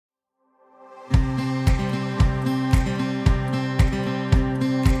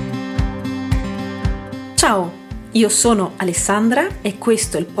Ciao, io sono Alessandra e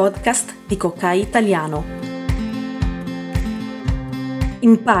questo è il podcast di Kokai Italiano.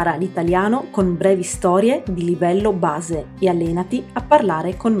 Impara l'italiano con brevi storie di livello base e allenati a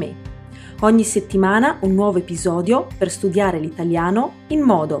parlare con me. Ogni settimana un nuovo episodio per studiare l'italiano in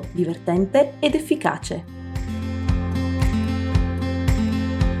modo divertente ed efficace.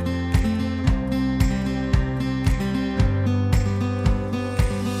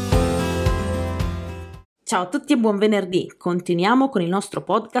 Ciao a tutti e buon venerdì! Continuiamo con il nostro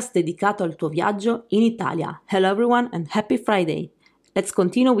podcast dedicato al tuo viaggio in Italia. Hello everyone and happy Friday! Let's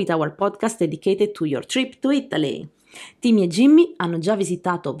continue with our podcast dedicated to your trip to Italy. Timmy e Jimmy hanno già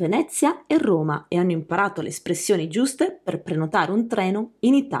visitato Venezia e Roma e hanno imparato le espressioni giuste per prenotare un treno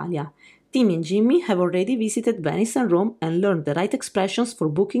in Italia. Timmy and Jimmy have already visited Venice and Rome and learned the right expressions for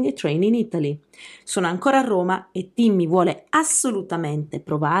booking a train in Italy. Sono ancora a Roma e Timmy vuole assolutamente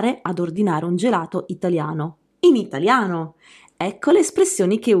provare ad ordinare un gelato italiano. In italiano! Ecco le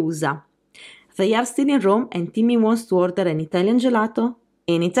espressioni che usa. They are still in Rome and Timmy wants to order an Italian gelato?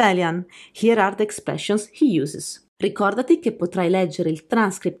 In Italian. Here are the expressions he uses. Ricordati che potrai leggere il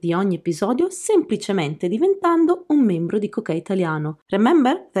transcript di ogni episodio semplicemente diventando un membro di Kokai Italiano.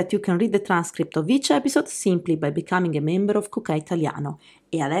 Remember that you can read the transcript of each episode simply by becoming a member of Kokai Italiano.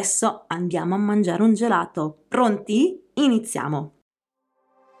 E adesso andiamo a mangiare un gelato. Pronti? Iniziamo!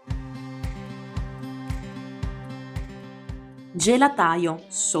 Gelataio,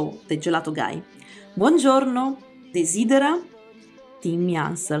 so the gelato guy. Buongiorno, desidera? Timmy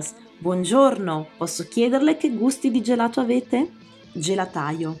answers. Buongiorno, posso chiederle che gusti di gelato avete?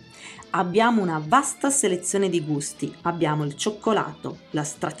 Gelataio. Abbiamo una vasta selezione di gusti. Abbiamo il cioccolato, la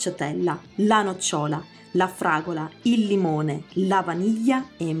stracciatella, la nocciola, la fragola, il limone, la vaniglia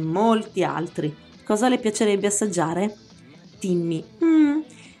e molti altri. Cosa le piacerebbe assaggiare? Timmy.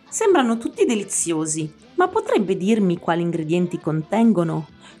 Sembrano tutti deliziosi, ma potrebbe dirmi quali ingredienti contengono?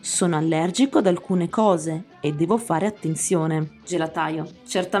 Sono allergico ad alcune cose e devo fare attenzione. Gelataio.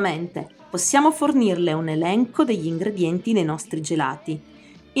 Certamente, possiamo fornirle un elenco degli ingredienti dei nostri gelati.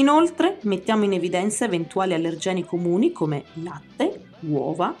 Inoltre, mettiamo in evidenza eventuali allergeni comuni come latte,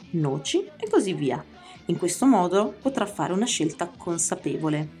 uova, noci e così via. In questo modo potrà fare una scelta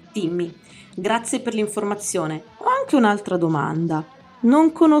consapevole. Timmy. Grazie per l'informazione. Ho anche un'altra domanda.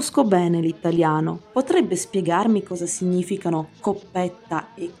 Non conosco bene l'italiano. Potrebbe spiegarmi cosa significano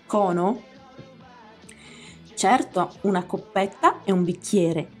coppetta e cono? Certo, una coppetta è un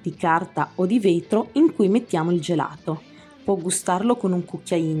bicchiere di carta o di vetro in cui mettiamo il gelato. Può gustarlo con un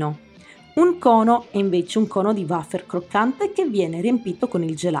cucchiaino. Un cono è invece un cono di wafer croccante che viene riempito con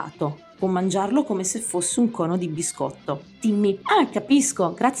il gelato. Può mangiarlo come se fosse un cono di biscotto. Timmy.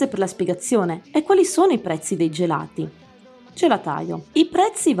 Capisco, grazie per la spiegazione. E quali sono i prezzi dei gelati? Gelataio. I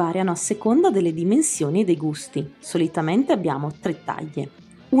prezzi variano a seconda delle dimensioni e dei gusti. Solitamente abbiamo 3 taglie.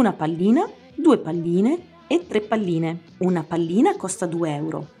 Una pallina, 2 palline e 3 palline. Una pallina costa 2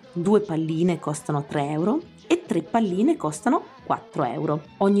 euro, 2 palline costano 3 euro e 3 palline costano 4 euro.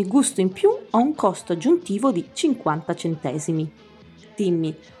 Ogni gusto in più ha un costo aggiuntivo di 50 centesimi.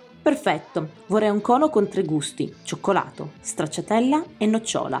 Timmy. Perfetto, vorrei un cono con 3 gusti, cioccolato, stracciatella e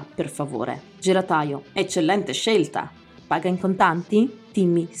nocciola, per favore. Gelataio. Eccellente scelta! Paga in contanti?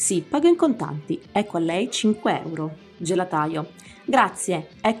 Timmy. Sì, pago in contanti. Ecco a lei 5 euro. Gelataio. Grazie,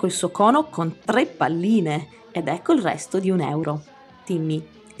 ecco il suo cono con 3 palline ed ecco il resto di 1 euro. Timmy.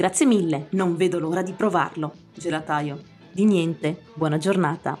 Grazie mille, non vedo l'ora di provarlo. Gelataio. Di niente, buona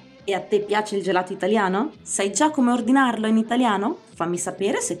giornata. E a te piace il gelato italiano? Sai già come ordinarlo in italiano? Fammi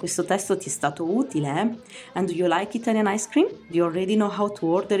sapere se questo testo ti è stato utile. And do you like Italian ice cream? Do you already know how to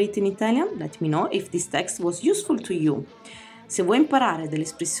order it in Italian? Let me know if this text was useful to you. Se vuoi imparare delle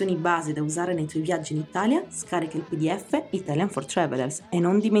espressioni base da usare nei tuoi viaggi in Italia, scarica il PDF Italian for Travelers e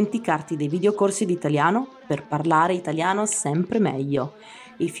non dimenticarti dei videocorsi di italiano per parlare italiano sempre meglio.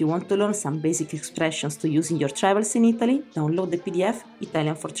 If you want to learn some basic expressions to use in your travels in Italy, download the PDF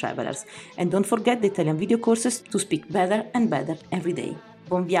Italian for Travelers and don't forget the Italian video courses to speak better and better every day.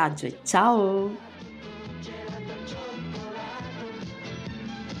 Buon viaggio e ciao!